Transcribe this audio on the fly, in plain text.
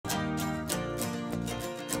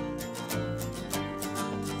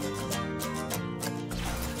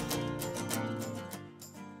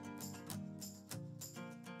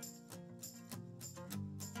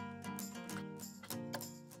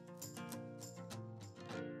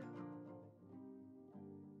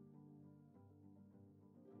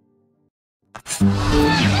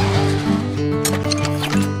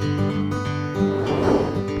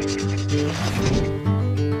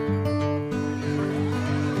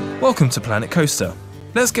Welcome to Planet Coaster.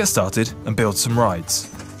 Let's get started and build some rides.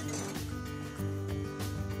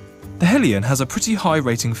 The Hellion has a pretty high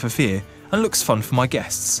rating for fear and looks fun for my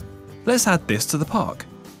guests. Let's add this to the park.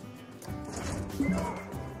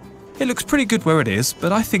 It looks pretty good where it is,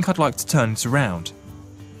 but I think I'd like to turn it around.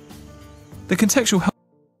 The contextual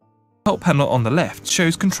help panel on the left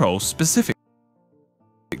shows controls specific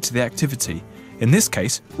to the activity, in this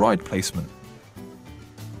case, ride placement.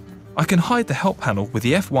 I can hide the help panel with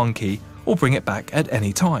the F1 key or bring it back at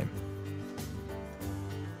any time.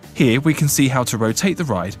 Here we can see how to rotate the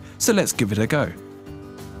ride, so let's give it a go.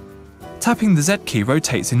 Tapping the Z key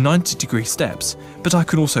rotates in 90-degree steps, but I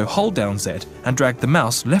can also hold down Z and drag the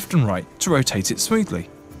mouse left and right to rotate it smoothly.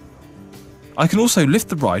 I can also lift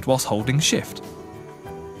the ride whilst holding Shift.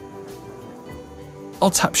 I'll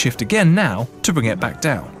tap Shift again now to bring it back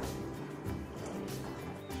down.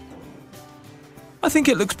 I think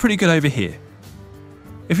it looks pretty good over here.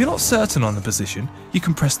 If you're not certain on the position, you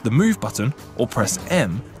can press the Move button or press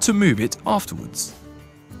M to move it afterwards.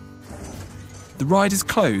 The ride is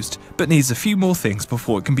closed, but needs a few more things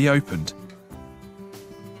before it can be opened.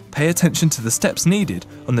 Pay attention to the steps needed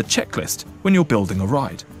on the checklist when you're building a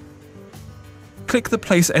ride. Click the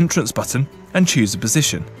Place Entrance button and choose a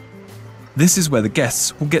position. This is where the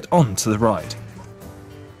guests will get onto the ride.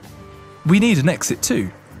 We need an exit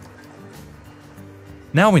too.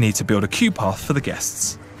 Now we need to build a queue path for the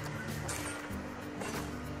guests.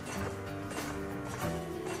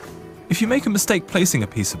 If you make a mistake placing a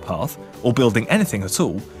piece of path, or building anything at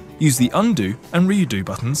all, use the Undo and Redo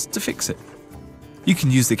buttons to fix it. You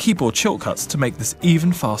can use the keyboard shortcuts to make this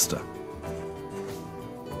even faster.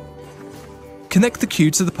 Connect the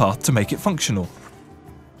queue to the path to make it functional.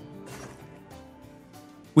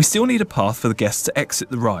 We still need a path for the guests to exit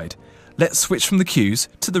the ride. Let's switch from the queues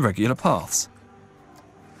to the regular paths.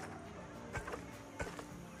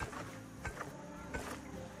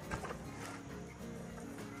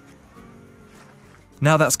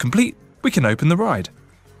 Now that's complete, we can open the ride.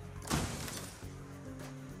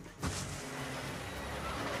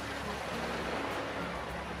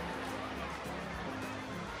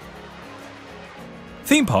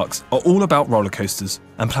 Theme parks are all about roller coasters,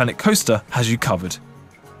 and Planet Coaster has you covered.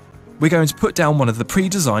 We're going to put down one of the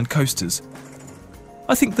pre-designed coasters.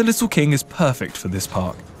 I think the Little King is perfect for this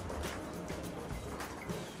park.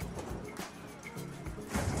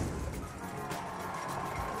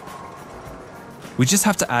 We just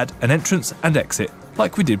have to add an entrance and exit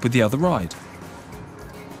like we did with the other ride.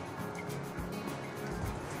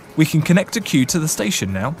 We can connect a queue to the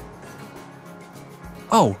station now.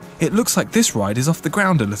 Oh, it looks like this ride is off the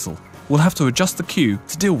ground a little. We'll have to adjust the queue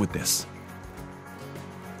to deal with this.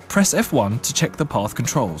 Press F1 to check the path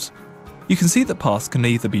controls. You can see that paths can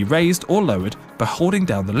either be raised or lowered by holding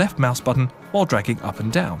down the left mouse button while dragging up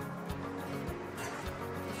and down.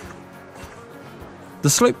 The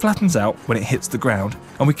slope flattens out when it hits the ground,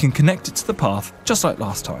 and we can connect it to the path just like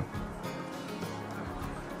last time.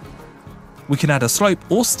 We can add a slope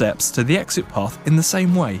or steps to the exit path in the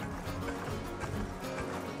same way.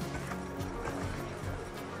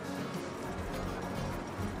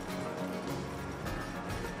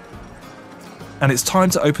 And it's time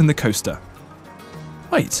to open the coaster.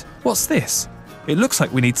 Wait, what's this? It looks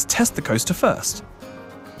like we need to test the coaster first.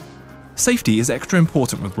 Safety is extra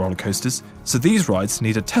important with roller coasters, so these rides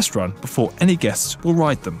need a test run before any guests will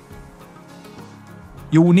ride them.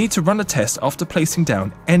 You will need to run a test after placing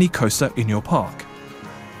down any coaster in your park.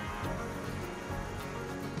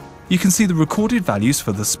 You can see the recorded values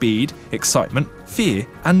for the speed, excitement, fear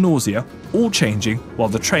and nausea all changing while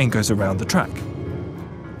the train goes around the track.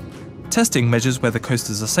 Testing measures whether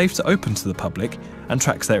coasters are safe to open to the public and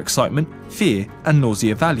tracks their excitement, fear and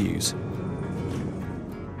nausea values.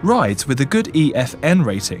 Rides with a good EFN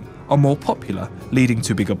rating are more popular, leading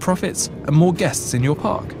to bigger profits and more guests in your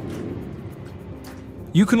park.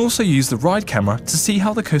 You can also use the ride camera to see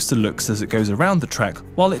how the coaster looks as it goes around the track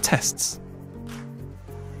while it tests.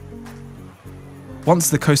 Once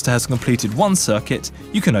the coaster has completed one circuit,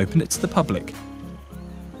 you can open it to the public.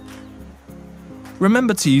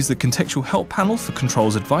 Remember to use the contextual help panel for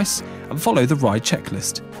controls advice and follow the ride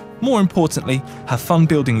checklist. More importantly, have fun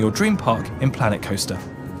building your dream park in Planet Coaster.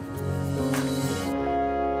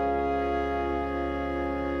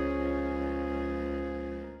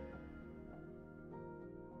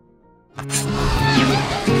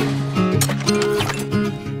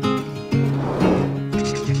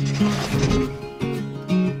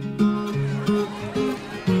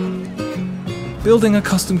 Building a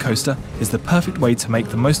custom coaster is the perfect way to make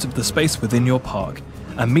the most of the space within your park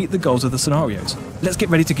and meet the goals of the scenarios. Let's get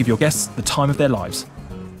ready to give your guests the time of their lives.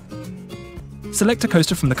 select a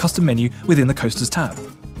coaster from the custom menu within the Coasters tab.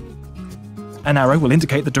 An arrow will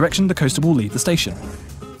indicate the direction the coaster will leave the station.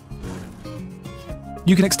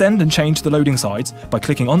 You can extend and change the loading sides by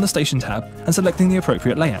clicking on the Station tab and selecting the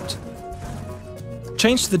appropriate layout.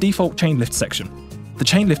 Change to the default chain lift section. The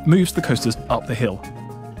chain lift moves the coasters up the hill.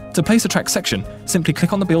 To place a track section, simply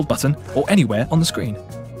click on the Build button or anywhere on the screen.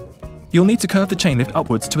 You'll need to curve the chain lift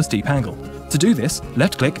upwards to a steep angle. To do this,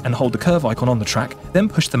 left-click and hold the curve icon on the track, then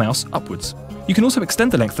push the mouse upwards. You can also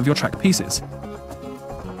extend the length of your track pieces.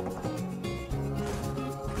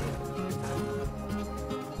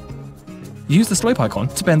 Use the slope icon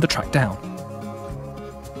to bend the track down.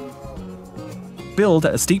 Build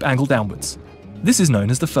at a steep angle downwards. This is known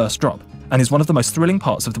as the first drop, and is one of the most thrilling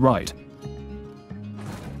parts of the ride.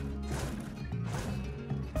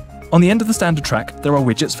 On the end of the standard track, there are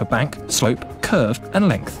widgets for bank, slope, curve, and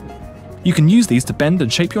length. You can use these to bend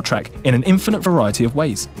and shape your track in an infinite variety of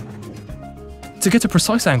ways. To get a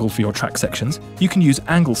precise angle for your track sections, you can use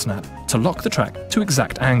Angle Snap to lock the track to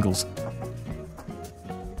exact angles.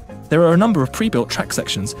 There are a number of pre-built track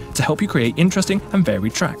sections to help you create interesting and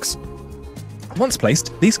varied tracks. Once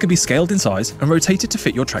placed, these can be scaled in size and rotated to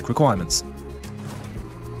fit your track requirements.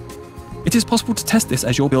 It is possible to test this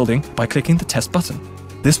as you're building by clicking the Test button.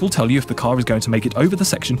 This will tell you if the car is going to make it over the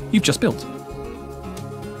section you've just built.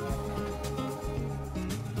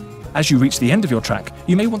 As you reach the end of your track,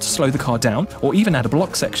 you may want to slow the car down or even add a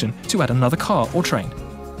block section to add another car or train.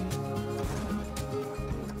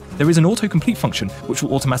 There is an autocomplete function which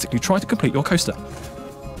will automatically try to complete your coaster.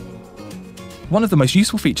 One of the most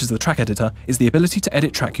useful features of the track editor is the ability to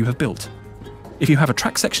edit track you have built. If you have a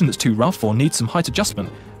track section that's too rough or needs some height adjustment,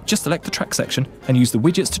 just select the track section and use the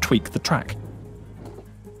widgets to tweak the track.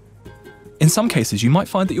 In some cases, you might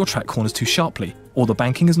find that your track corners too sharply, or the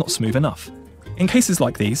banking is not smooth enough. In cases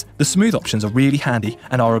like these, the smooth options are really handy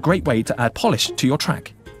and are a great way to add polish to your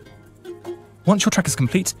track. Once your track is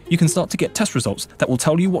complete, you can start to get test results that will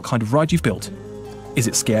tell you what kind of ride you've built. Is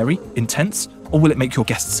it scary, intense, or will it make your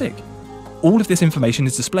guests sick? All of this information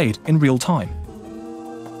is displayed in real time.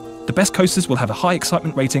 The best coasters will have a high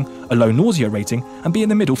excitement rating, a low nausea rating, and be in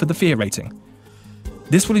the middle for the fear rating.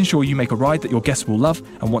 This will ensure you make a ride that your guests will love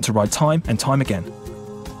and want to ride time and time again.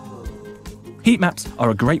 Heat maps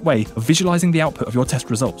are a great way of visualizing the output of your test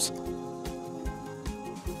results.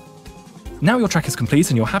 Now your track is complete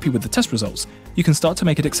and you're happy with the test results, you can start to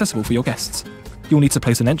make it accessible for your guests. You'll need to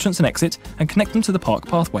place an entrance and exit and connect them to the park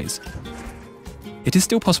pathways. It is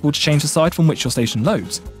still possible to change the side from which your station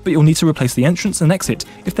loads, but you'll need to replace the entrance and exit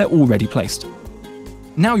if they're already placed.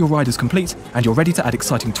 Now your ride is complete and you're ready to add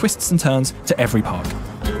exciting twists and turns to every park.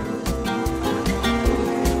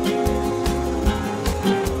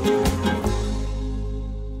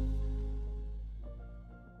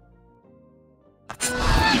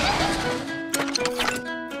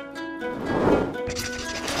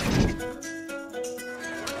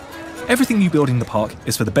 Everything you build in the park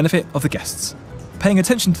is for the benefit of the guests. Paying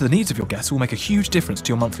attention to the needs of your guests will make a huge difference to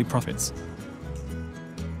your monthly profits.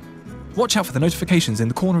 Watch out for the notifications in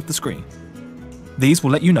the corner of the screen. These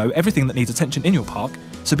will let you know everything that needs attention in your park,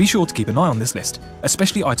 so be sure to keep an eye on this list,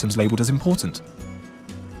 especially items labelled as important.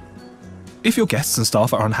 If your guests and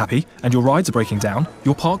staff are unhappy and your rides are breaking down,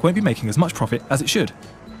 your park won't be making as much profit as it should.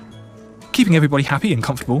 Keeping everybody happy and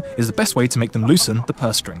comfortable is the best way to make them loosen the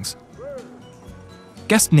purse strings.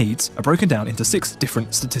 Guest needs are broken down into 6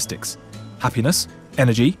 different statistics: happiness,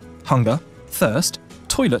 energy, hunger, thirst,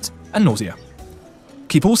 toilet, and nausea.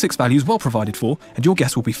 Keep all 6 values well provided for, and your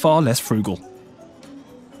guests will be far less frugal.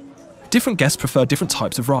 Different guests prefer different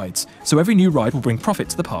types of rides, so every new ride will bring profit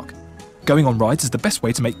to the park. Going on rides is the best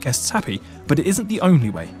way to make guests happy, but it isn't the only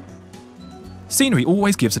way. Scenery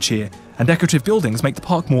always gives a cheer, and decorative buildings make the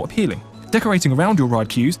park more appealing. Decorating around your ride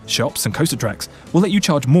queues, shops, and coaster tracks will let you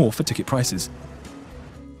charge more for ticket prices.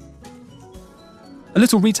 A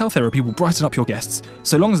little retail therapy will brighten up your guests,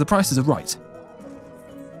 so long as the prices are right.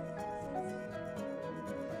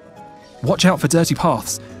 Watch out for dirty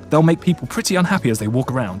paths. They'll make people pretty unhappy as they walk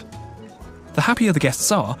around. The happier the guests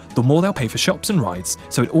are, the more they'll pay for shops and rides,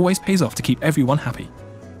 so it always pays off to keep everyone happy.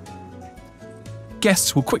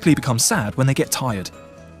 Guests will quickly become sad when they get tired.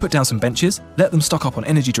 Put down some benches, let them stock up on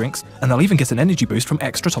energy drinks, and they'll even get an energy boost from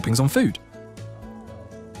extra toppings on food.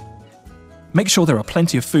 Make sure there are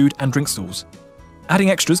plenty of food and drink stalls. Adding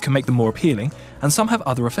extras can make them more appealing, and some have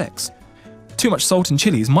other effects. Too much salt and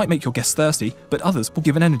chilies might make your guests thirsty, but others will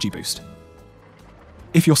give an energy boost.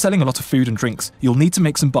 If you're selling a lot of food and drinks, you'll need to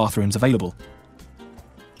make some bathrooms available.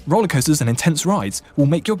 Roller coasters and intense rides will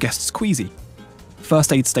make your guests queasy.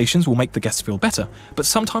 First aid stations will make the guests feel better, but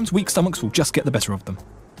sometimes weak stomachs will just get the better of them.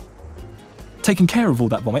 Taking care of all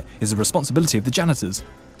that vomit is the responsibility of the janitors.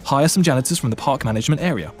 Hire some janitors from the park management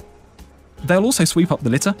area. They'll also sweep up the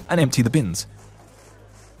litter and empty the bins.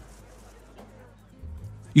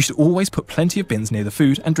 You should always put plenty of bins near the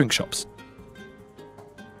food and drink shops.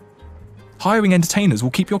 Hiring entertainers will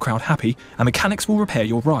keep your crowd happy, and mechanics will repair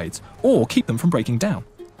your rides or keep them from breaking down.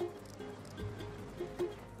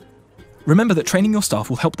 Remember that training your staff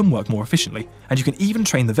will help them work more efficiently, and you can even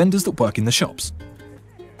train the vendors that work in the shops.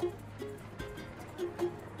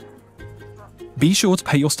 Be sure to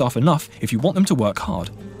pay your staff enough if you want them to work hard.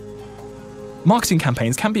 Marketing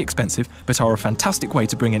campaigns can be expensive, but are a fantastic way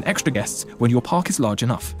to bring in extra guests when your park is large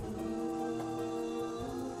enough.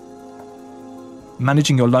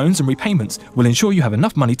 Managing your loans and repayments will ensure you have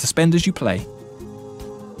enough money to spend as you play.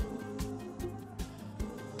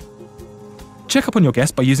 Check up on your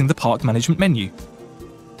guests by using the park management menu.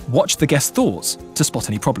 Watch the guest thoughts to spot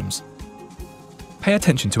any problems. Pay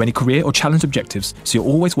attention to any career or challenge objectives so you're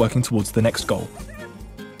always working towards the next goal.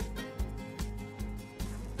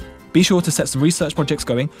 Be sure to set some research projects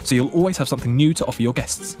going so you'll always have something new to offer your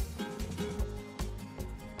guests.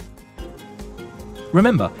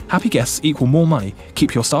 Remember, happy guests equal more money.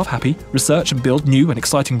 Keep your staff happy, research and build new and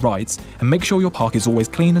exciting rides, and make sure your park is always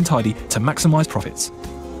clean and tidy to maximise profits.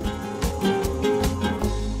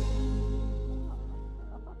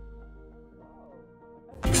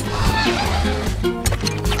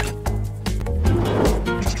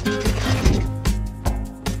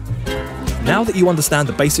 Now that you understand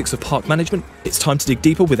the basics of park management, it's time to dig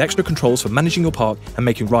deeper with extra controls for managing your park and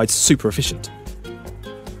making rides super efficient.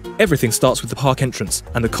 Everything starts with the park entrance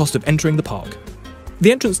and the cost of entering the park.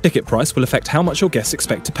 The entrance ticket price will affect how much your guests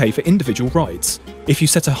expect to pay for individual rides. If you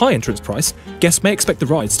set a high entrance price, guests may expect the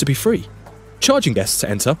rides to be free. Charging guests to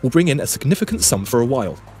enter will bring in a significant sum for a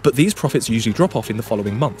while, but these profits usually drop off in the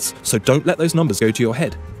following months, so don't let those numbers go to your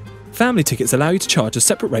head. Family tickets allow you to charge a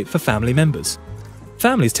separate rate for family members.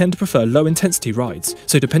 Families tend to prefer low-intensity rides,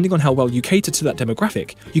 so depending on how well you cater to that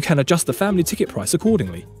demographic, you can adjust the family ticket price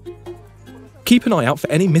accordingly. Keep an eye out for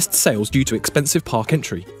any missed sales due to expensive park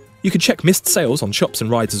entry. You can check missed sales on shops and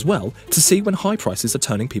rides as well to see when high prices are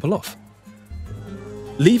turning people off.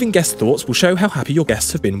 Leaving guest thoughts will show how happy your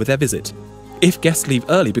guests have been with their visit. If guests leave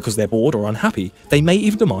early because they're bored or unhappy, they may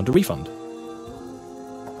even demand a refund.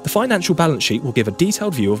 The financial balance sheet will give a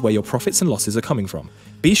detailed view of where your profits and losses are coming from.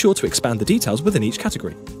 Be sure to expand the details within each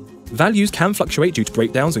category. Values can fluctuate due to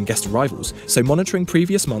breakdowns and guest arrivals, so monitoring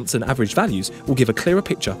previous months and average values will give a clearer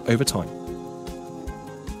picture over time.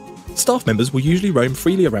 Staff members will usually roam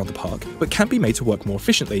freely around the park, but can be made to work more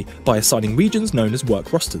efficiently by assigning regions known as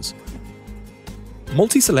work rosters.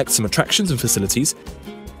 Multi-select some attractions and facilities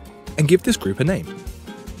and give this group a name.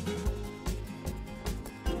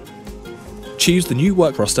 Choose the new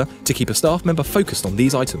work roster to keep a staff member focused on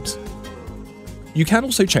these items. You can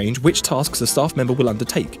also change which tasks a staff member will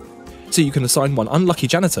undertake, so you can assign one unlucky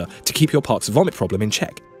janitor to keep your park's vomit problem in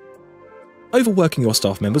check. Overworking your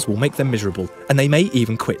staff members will make them miserable, and they may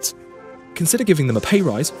even quit. Consider giving them a pay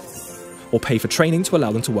rise or pay for training to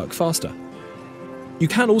allow them to work faster. You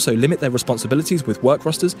can also limit their responsibilities with work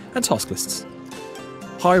rosters and task lists.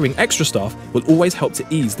 Hiring extra staff will always help to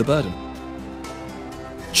ease the burden.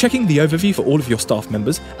 Checking the overview for all of your staff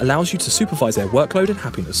members allows you to supervise their workload and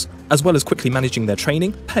happiness, as well as quickly managing their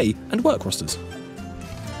training, pay, and work rosters.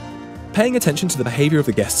 Paying attention to the behaviour of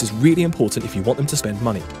the guests is really important if you want them to spend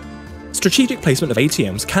money. Strategic placement of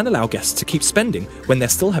ATMs can allow guests to keep spending when they're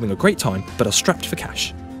still having a great time but are strapped for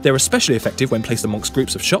cash. They're especially effective when placed amongst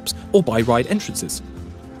groups of shops or by ride entrances.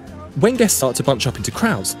 When guests start to bunch up into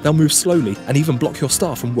crowds, they'll move slowly and even block your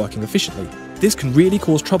staff from working efficiently. This can really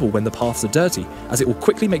cause trouble when the paths are dirty, as it will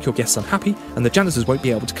quickly make your guests unhappy and the janitors won't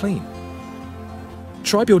be able to clean.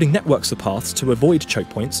 Try building networks of paths to avoid choke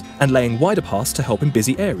points and laying wider paths to help in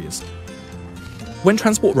busy areas. When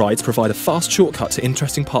transport rides provide a fast shortcut to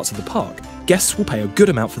interesting parts of the park, guests will pay a good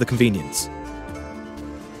amount for the convenience.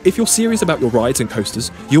 If you're serious about your rides and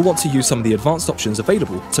coasters, you'll want to use some of the advanced options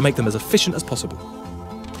available to make them as efficient as possible.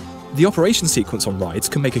 The operation sequence on rides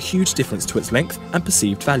can make a huge difference to its length and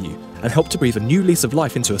perceived value, and help to breathe a new lease of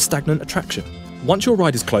life into a stagnant attraction. Once your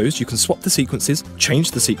ride is closed, you can swap the sequences,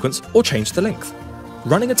 change the sequence, or change the length.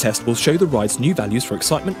 Running a test will show the ride's new values for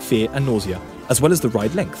excitement, fear, and nausea, as well as the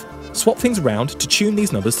ride length. Swap things around to tune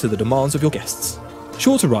these numbers to the demands of your guests.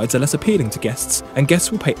 Shorter rides are less appealing to guests, and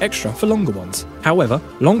guests will pay extra for longer ones. However,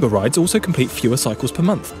 longer rides also complete fewer cycles per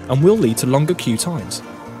month, and will lead to longer queue times.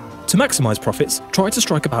 To maximise profits, try to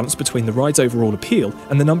strike a balance between the ride's overall appeal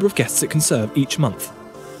and the number of guests it can serve each month.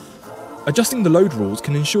 Adjusting the load rules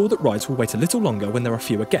can ensure that rides will wait a little longer when there are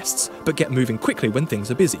fewer guests, but get moving quickly when things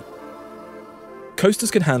are busy.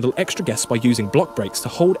 Coasters can handle extra guests by using block brakes to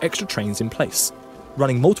hold extra trains in place.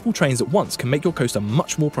 Running multiple trains at once can make your coaster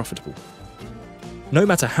much more profitable. No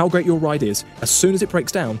matter how great your ride is, as soon as it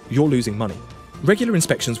breaks down, you're losing money. Regular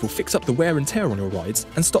inspections will fix up the wear and tear on your rides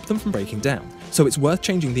and stop them from breaking down, so it's worth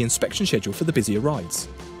changing the inspection schedule for the busier rides.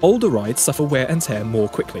 Older rides suffer wear and tear more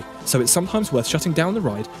quickly, so it's sometimes worth shutting down the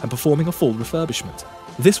ride and performing a full refurbishment.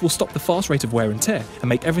 This will stop the fast rate of wear and tear and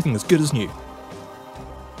make everything as good as new.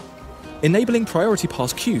 Enabling priority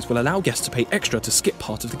pass queues will allow guests to pay extra to skip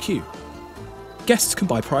part of the queue. Guests can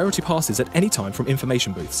buy priority passes at any time from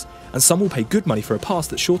information booths, and some will pay good money for a pass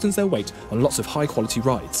that shortens their wait on lots of high-quality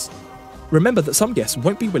rides. Remember that some guests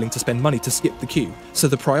won't be willing to spend money to skip the queue, so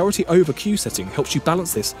the priority over queue setting helps you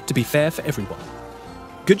balance this to be fair for everyone.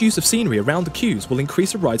 Good use of scenery around the queues will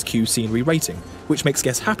increase a ride's queue scenery rating, which makes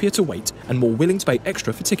guests happier to wait and more willing to pay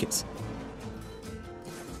extra for tickets.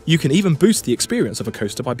 You can even boost the experience of a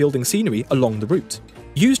coaster by building scenery along the route.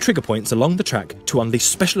 Use trigger points along the track to unleash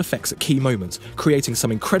special effects at key moments, creating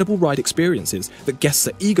some incredible ride experiences that guests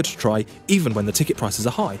are eager to try even when the ticket prices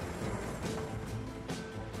are high.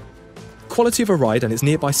 Quality of a ride and its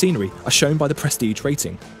nearby scenery are shown by the prestige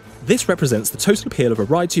rating. This represents the total appeal of a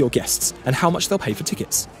ride to your guests and how much they'll pay for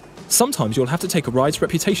tickets. Sometimes you'll have to take a ride's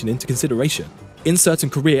reputation into consideration. In certain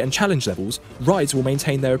career and challenge levels, rides will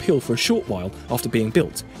maintain their appeal for a short while after being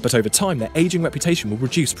built, but over time their aging reputation will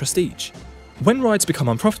reduce prestige. When rides become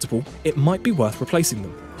unprofitable, it might be worth replacing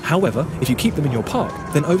them. However, if you keep them in your park,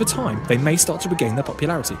 then over time they may start to regain their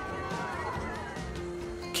popularity.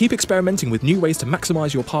 Keep experimenting with new ways to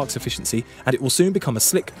maximise your park's efficiency, and it will soon become a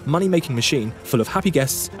slick, money-making machine full of happy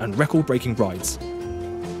guests and record-breaking rides.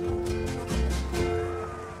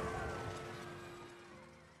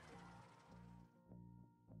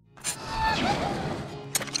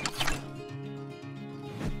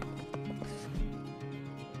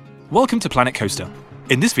 Welcome to Planet Coaster.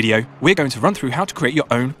 In this video, we're going to run through how to create your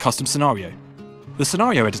own custom scenario. The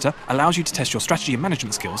scenario editor allows you to test your strategy and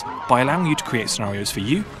management skills by allowing you to create scenarios for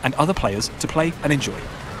you and other players to play and enjoy.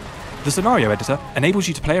 The scenario editor enables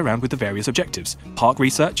you to play around with the various objectives: park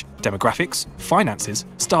research, demographics, finances,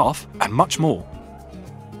 staff, and much more.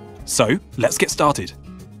 So, let's get started.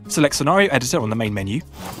 Select Scenario Editor on the main menu,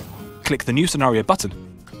 click the New Scenario button,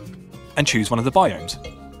 and choose one of the biomes.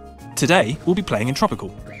 Today, we'll be playing in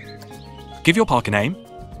Tropical. Give your park a name,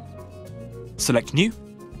 select New,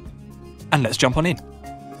 and let's jump on in.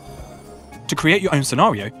 To create your own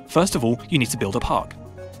scenario, first of all, you need to build a park.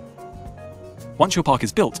 Once your park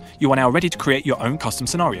is built, you are now ready to create your own custom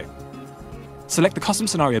scenario. Select the Custom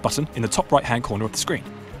Scenario button in the top right-hand corner of the screen.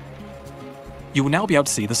 You will now be able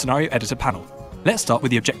to see the Scenario Editor panel. Let's start with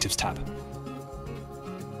the Objectives tab.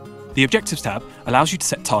 The Objectives tab allows you to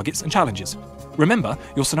set targets and challenges. Remember,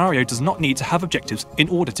 your scenario does not need to have objectives in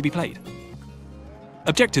order to be played.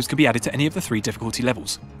 Objectives can be added to any of the 3 difficulty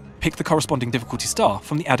levels. Pick the corresponding difficulty star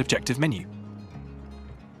from the Add Objective menu.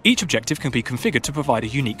 Each objective can be configured to provide a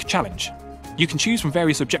unique challenge. You can choose from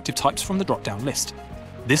various objective types from the drop-down list.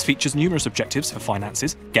 This features numerous objectives for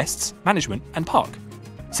finances, guests, management, and park.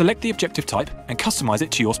 Select the objective type and customize it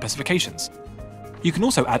to your specifications. You can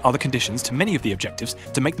also add other conditions to many of the objectives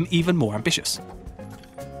to make them even more ambitious.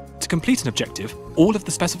 To complete an objective, all of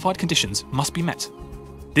the specified conditions must be met.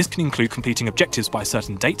 This can include completing objectives by a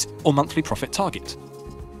certain date or monthly profit target.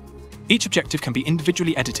 Each objective can be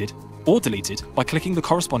individually edited or deleted by clicking the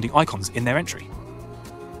corresponding icons in their entry.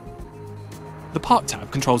 The Park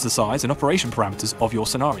tab controls the size and operation parameters of your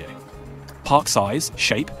scenario. Park size,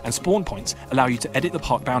 shape, and spawn points allow you to edit the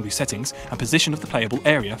park boundary settings and position of the playable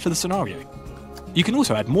area for the scenario. You can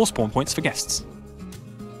also add more spawn points for guests.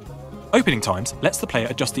 Opening times lets the player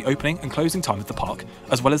adjust the opening and closing time of the park,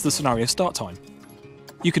 as well as the scenario start time.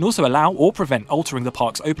 You can also allow or prevent altering the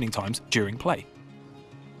park's opening times during play.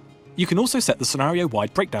 You can also set the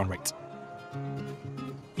scenario-wide breakdown rate.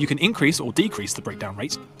 You can increase or decrease the breakdown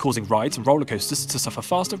rate, causing rides and roller coasters to suffer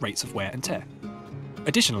faster rates of wear and tear.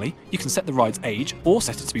 Additionally, you can set the ride's age or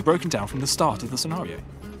set it to be broken down from the start of the scenario.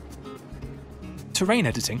 Terrain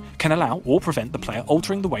editing can allow or prevent the player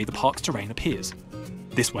altering the way the park's terrain appears.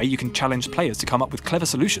 This way you can challenge players to come up with clever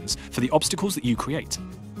solutions for the obstacles that you create.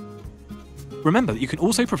 Remember that you can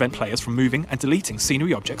also prevent players from moving and deleting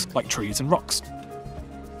scenery objects like trees and rocks.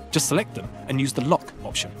 Just select them and use the lock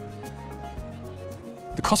option.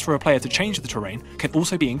 The cost for a player to change the terrain can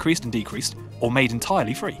also be increased and decreased, or made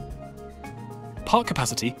entirely free. Park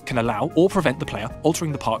capacity can allow or prevent the player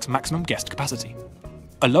altering the park's maximum guest capacity.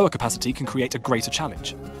 A lower capacity can create a greater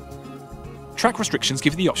challenge. Track restrictions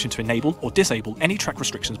give you the option to enable or disable any track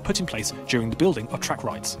restrictions put in place during the building of track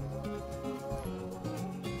rides.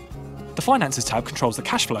 The Finances tab controls the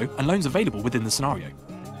cash flow and loans available within the scenario.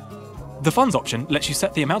 The Funds option lets you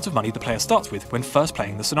set the amount of money the player starts with when first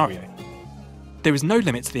playing the scenario. There is no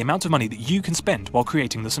limit to the amount of money that you can spend while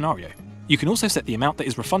creating the scenario. You can also set the amount that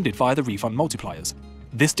is refunded via the refund multipliers.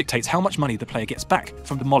 This dictates how much money the player gets back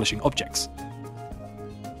from demolishing objects.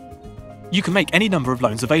 You can make any number of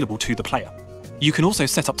loans available to the player. You can also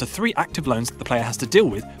set up to 3 active loans that the player has to deal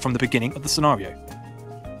with from the beginning of the scenario.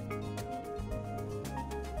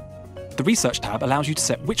 The Research tab allows you to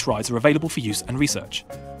set which rides are available for use and research.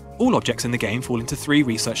 All objects in the game fall into 3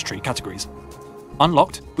 research tree categories.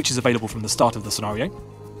 Unlocked, which is available from the start of the scenario.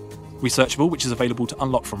 Researchable, which is available to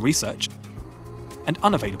unlock from research. And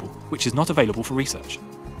unavailable, which is not available for research.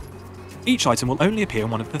 Each item will only appear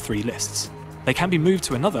in one of the 3 lists. They can be moved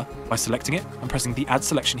to another by selecting it and pressing the Add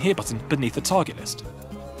Selection Here button beneath the target list.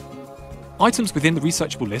 Items within the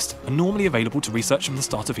researchable list are normally available to research from the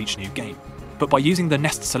start of each new game, but by using the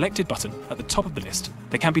Nest Selected button at the top of the list,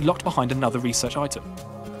 they can be locked behind another research item.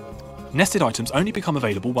 Nested items only become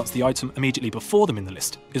available once the item immediately before them in the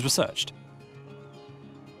list is researched.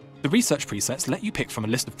 The research presets let you pick from a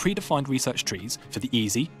list of predefined research trees for the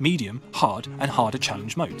easy, medium, hard, and harder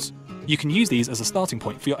challenge modes. You can use these as a starting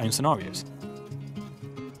point for your own scenarios.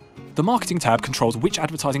 The Marketing tab controls which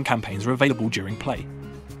advertising campaigns are available during play.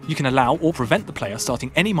 You can allow or prevent the player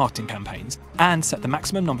starting any marketing campaigns and set the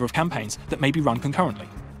maximum number of campaigns that may be run concurrently.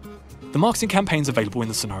 The marketing campaigns available in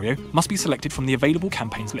the scenario must be selected from the available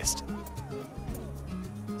campaigns list.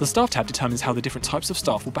 The Staff tab determines how the different types of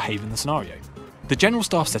staff will behave in the scenario. The general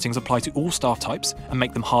staff settings apply to all staff types and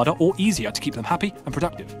make them harder or easier to keep them happy and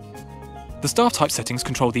productive. The staff type settings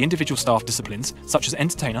control the individual staff disciplines, such as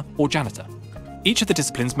entertainer or janitor. Each of the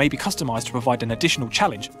disciplines may be customised to provide an additional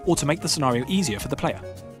challenge or to make the scenario easier for the player.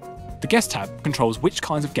 The Guest tab controls which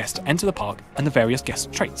kinds of guests enter the park and the various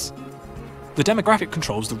guest traits. The Demographic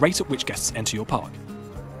controls the rate at which guests enter your park.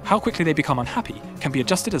 How quickly they become unhappy can be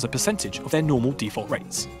adjusted as a percentage of their normal default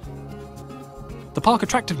rates. The Park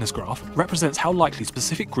Attractiveness graph represents how likely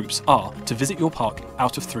specific groups are to visit your park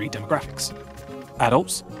out of 3 demographics: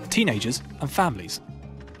 adults, teenagers, and families.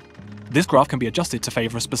 This graph can be adjusted to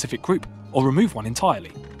favour a specific group or remove one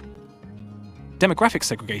entirely. Demographic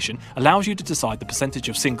segregation allows you to decide the percentage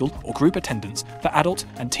of single or group attendance for adult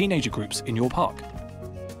and teenager groups in your park.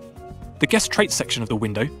 The Guest Traits section of the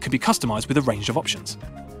window can be customised with a range of options.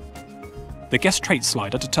 The Guest Traits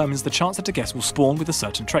slider determines the chance that a guest will spawn with a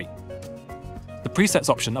certain trait. The Presets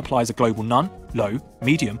option applies a global none, low,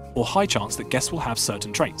 medium, or high chance that guests will have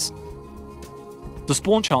certain traits. The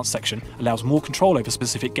Spawn Chance section allows more control over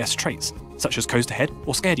specific guest traits, such as Coast Ahead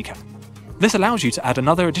or Scaredy Cat. This allows you to add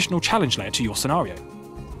another additional challenge layer to your scenario.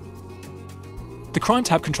 The Crime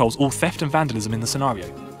tab controls all theft and vandalism in the scenario.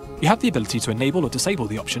 You have the ability to enable or disable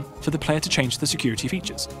the option for the player to change the security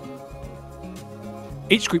features.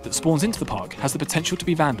 Each group that spawns into the park has the potential to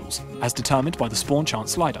be vandals, as determined by the Spawn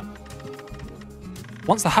Chance slider.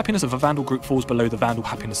 Once the happiness of a vandal group falls below the vandal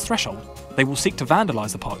happiness threshold, they will seek to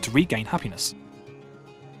vandalise the park to regain happiness.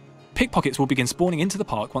 Pickpockets will begin spawning into the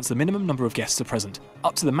park once the minimum number of guests are present,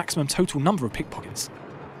 up to the maximum total number of pickpockets.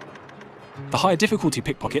 The higher difficulty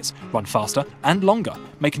pickpockets run faster and longer,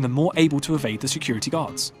 making them more able to evade the security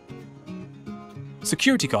guards.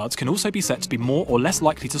 Security guards can also be set to be more or less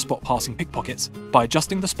likely to spot passing pickpockets by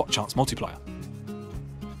adjusting the spot chance multiplier.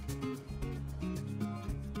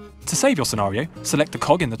 To save your scenario, select the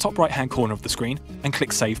cog in the top right hand corner of the screen and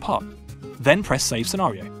click Save Part. Then press Save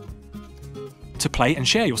Scenario. To play and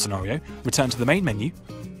share your scenario, return to the main menu,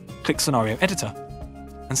 click Scenario Editor,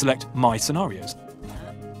 and select My Scenarios.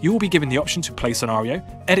 You will be given the option to play scenario,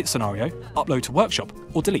 edit scenario, upload to workshop,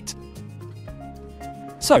 or delete.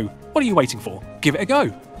 So, what are you waiting for? Give it a go!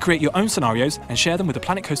 Create your own scenarios and share them with the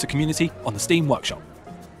Planet Coaster community on the Steam Workshop.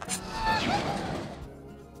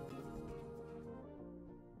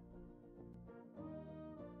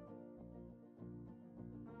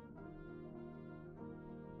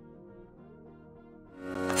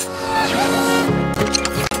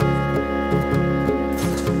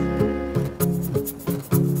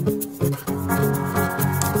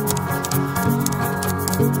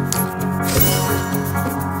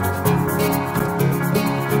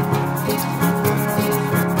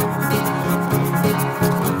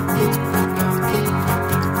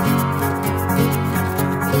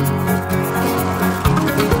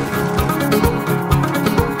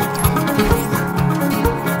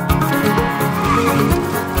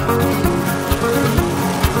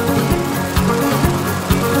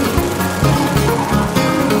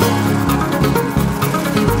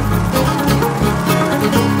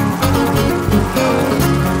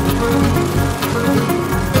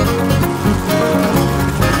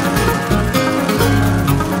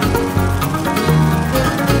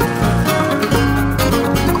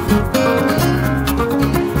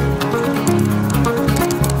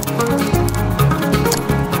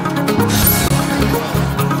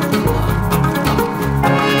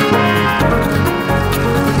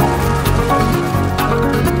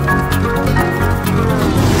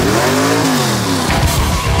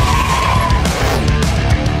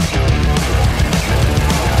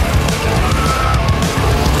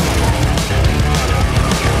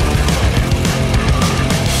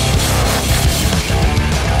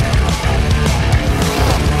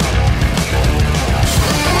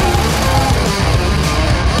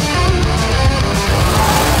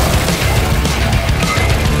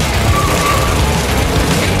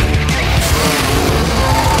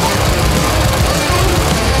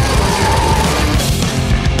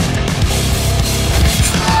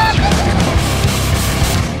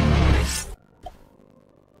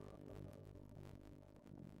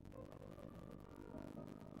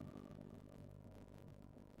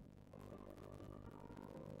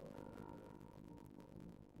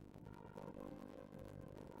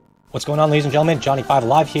 What's going on, ladies and gentlemen? Johnny5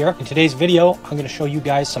 Live here. In today's video, I'm going to show you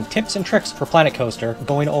guys some tips and tricks for Planet Coaster,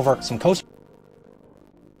 going over some coaster